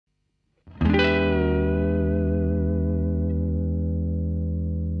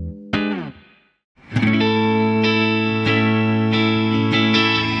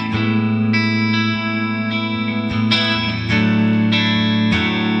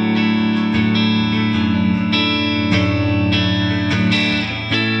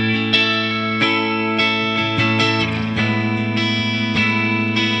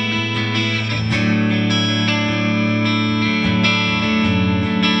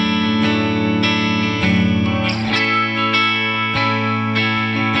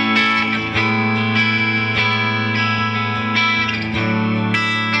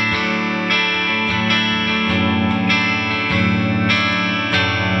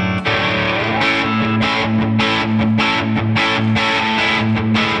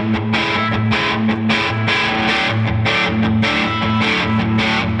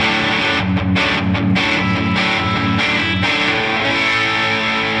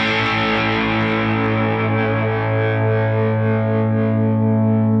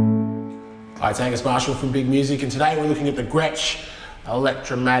Hi, it's Angus Marshall from Big Music, and today we're looking at the Gretsch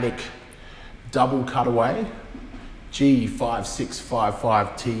Electromatic double cutaway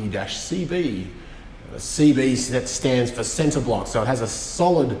G5655T-CB. The CB stands for centre block, so it has a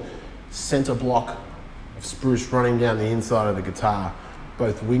solid centre block of spruce running down the inside of the guitar.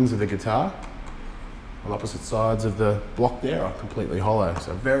 Both wings of the guitar on opposite sides of the block there are completely hollow,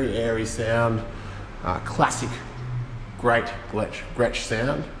 so very airy sound, classic, great Gretsch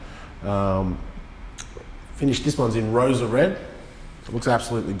sound. Finished, this one's in rosa red. It looks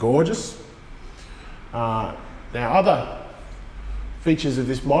absolutely gorgeous. Now, other features of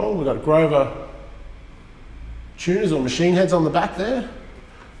this model, we've got Grover tuners or machine heads on the back there.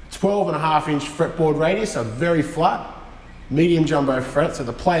 12.5-inch fretboard radius, so very flat. Medium jumbo fret, so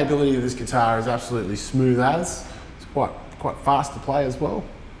the playability of this guitar is absolutely smooth as. It's quite fast to play as well.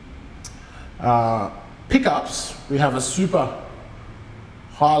 Pickups, we have a super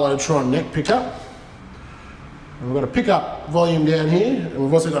Hylotron neck pickup. And we've got a pickup volume down here, and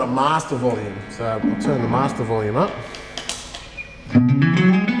we've also got a master volume. So I'll turn the master volume up.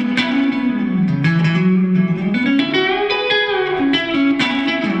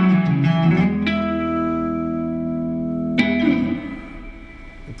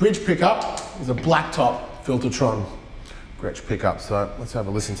 The bridge pickup is a blacktop Filtertron Gretsch pickup. So let's have a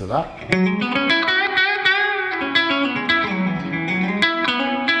listen to that.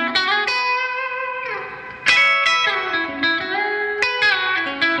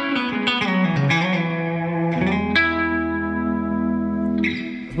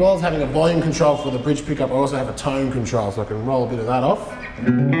 As well as having a volume control for the bridge pickup, I also have a tone control, so I can roll a bit of that off.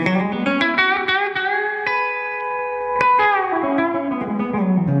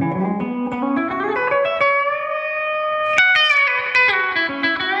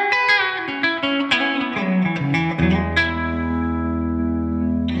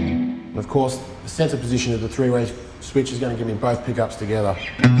 And of course, the center position of the three-way switch is going to give me both pickups together.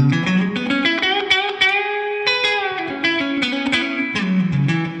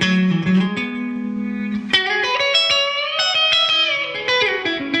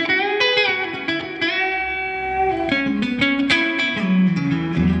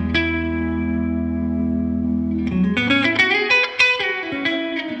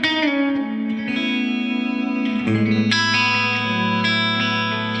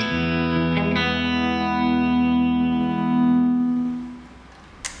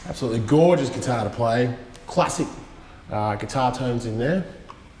 Absolutely gorgeous guitar to play. Classic guitar tones in there.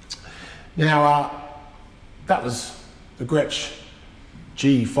 Now, that was the Gretsch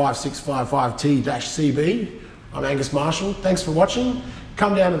G5655T-CB. I'm Angus Marshall. Thanks for watching.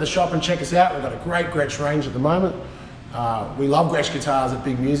 Come down to the shop and check us out. We've got a great Gretsch range at the moment. We love Gretsch guitars at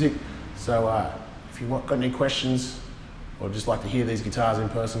Big Music. So if you've got any questions or just like to hear these guitars in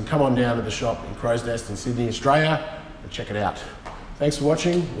person, come on down to the shop in Crow's Nest in Sydney, Australia, and check it out. Thanks for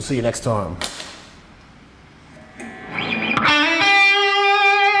watching. We'll see you next time.